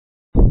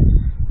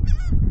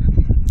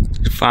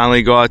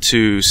Finally got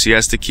to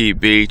Siesta Key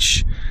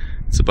Beach.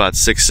 It's about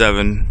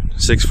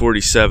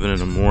 6:47 in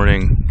the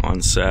morning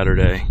on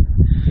Saturday.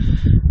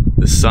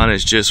 The sun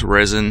has just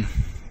risen.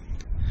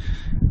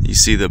 You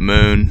see the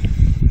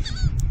moon,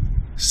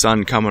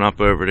 sun coming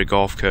up over the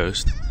Gulf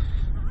Coast.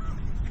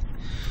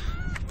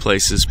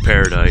 Place is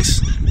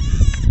paradise.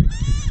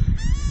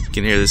 You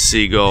can hear the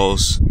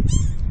seagulls.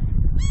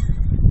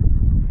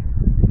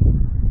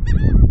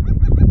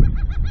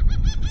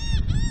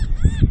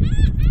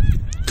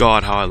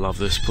 God, how I love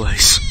this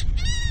place.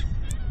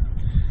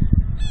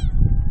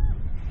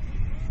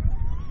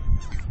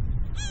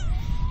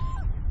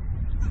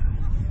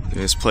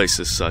 This place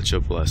is such a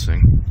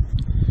blessing.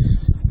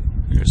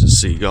 There's the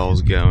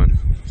seagulls going.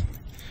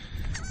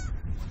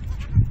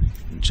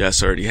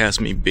 Jess already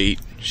has me beat.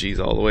 She's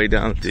all the way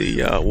down at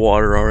the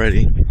water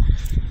already.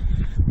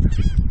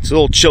 It's a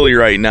little chilly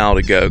right now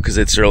to go because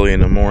it's early in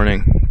the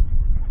morning.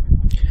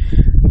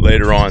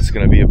 Later on it's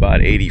going to be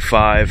about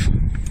 85.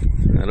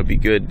 That'll be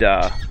good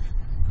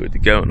good to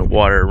go in the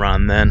water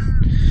around then.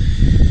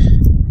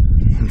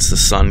 It's the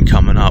sun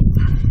coming up.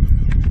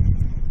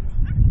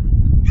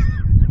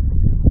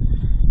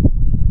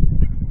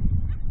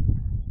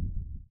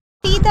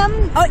 Feed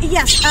them? Oh,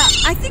 yes.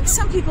 I think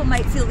some people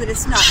might feel that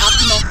it's not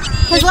optimal.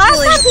 Because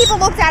last time people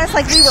looked at us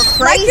like we were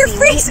crazy. Like you're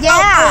freaks. Yeah.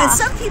 Oh, and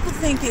some people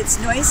think it's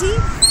noisy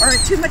or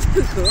too much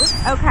poo-poo.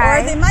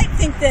 Okay. Or they might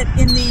think that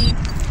in the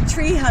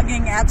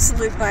tree-hugging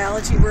absolute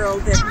biology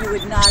world that you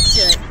would not,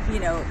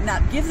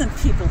 not give them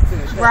people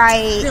food. But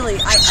right. Really,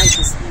 I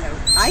just,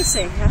 I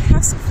say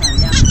have some fun,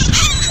 yeah.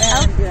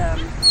 And,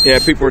 yeah,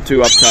 people are too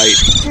uptight.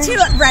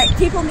 Right,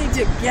 people need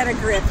to get a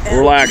grip. And,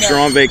 relax, you're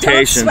on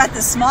vacation. Don't sweat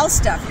the small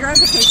stuff. You're on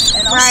vacation.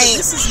 And also, right.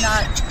 This is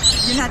not,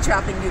 you're not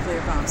dropping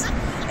nuclear bombs.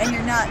 And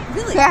you're not,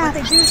 really, yeah.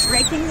 What they do is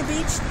raking the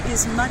beach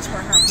is much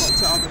more harmful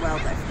to all the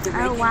wildlife. The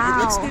raking, wow.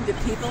 It looks good to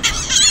people.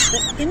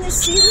 But in the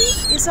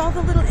seaweed is all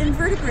the little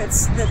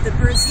invertebrates that the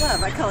birds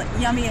love. I call it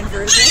yummy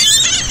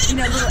invertebrates.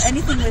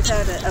 Anything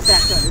without a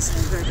backbone is an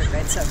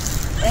invertebrate. So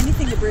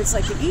anything the birds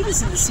like to eat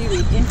is in the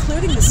seaweed,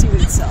 including the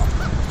seaweed itself.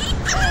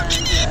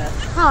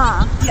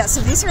 And, yeah,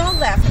 so these are all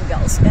laughing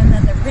gulls. And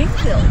then the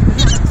ringbill,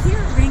 we have a clear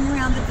ring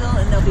around the bill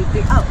and they'll be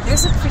big. Oh,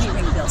 there's a pretty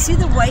ringbill. See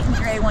the white and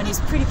gray one? He's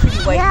pretty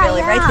white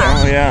belly right there.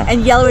 Oh, yeah.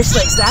 And yellowish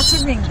legs. That's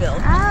a ringbill.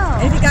 Oh.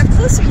 And if you got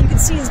closer, you can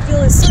see his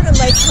bill is sort of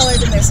light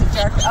colored and there's a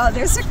dark. Oh,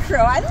 there's a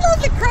crow. I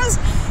love the crows.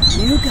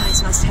 You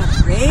guys must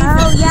have ravens.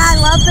 Oh, yeah, I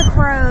love the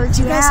crows.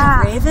 Do you guys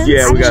have ravens?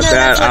 Yeah, we got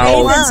that.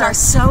 Ravens are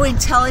so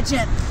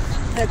intelligent.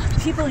 The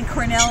people in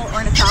Cornell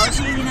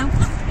Ornithology,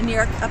 in New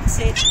York,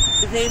 upstate,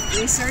 they've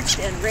researched,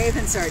 and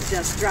ravens are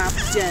just drop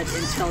dead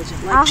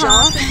intelligent. Like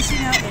dolphins,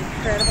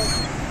 incredible.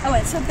 Oh,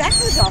 and so back to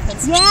the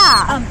dolphins.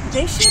 Yeah.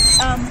 They should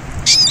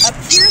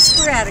appear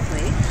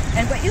sporadically,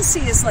 and what you'll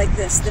see is like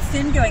this: the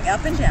fin going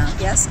up and down.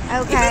 Yes.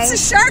 Okay. If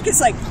it's a shark, it's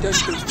like dun,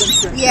 dun, dun,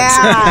 dun,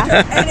 yeah.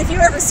 dun. And if you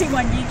ever see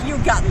one, you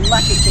got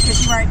lucky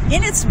because you aren't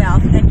in its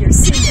mouth and you're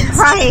seeing it.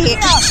 Right.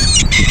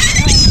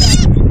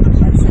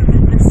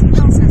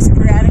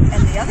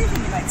 And the other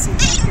thing you might see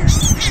down here,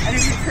 I don't know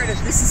if you've heard of,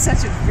 this is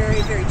such a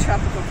very, very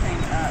tropical thing,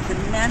 the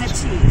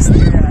manatees,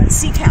 they're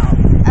sea cow.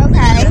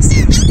 Okay.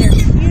 They're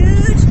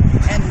huge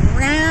and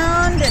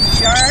round and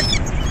dark.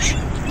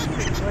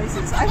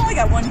 Noises. I've only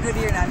got one good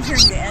ear and I'm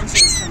hearing the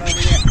engines from over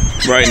there.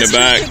 Right in the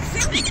back.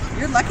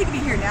 You're lucky to be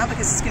here now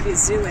because it's going to be a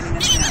zoo any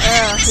minute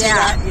now.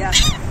 Yeah. Yeah.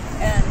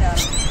 And,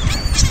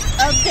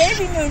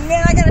 baby moon,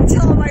 man, I got to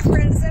tell all my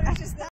friends that I just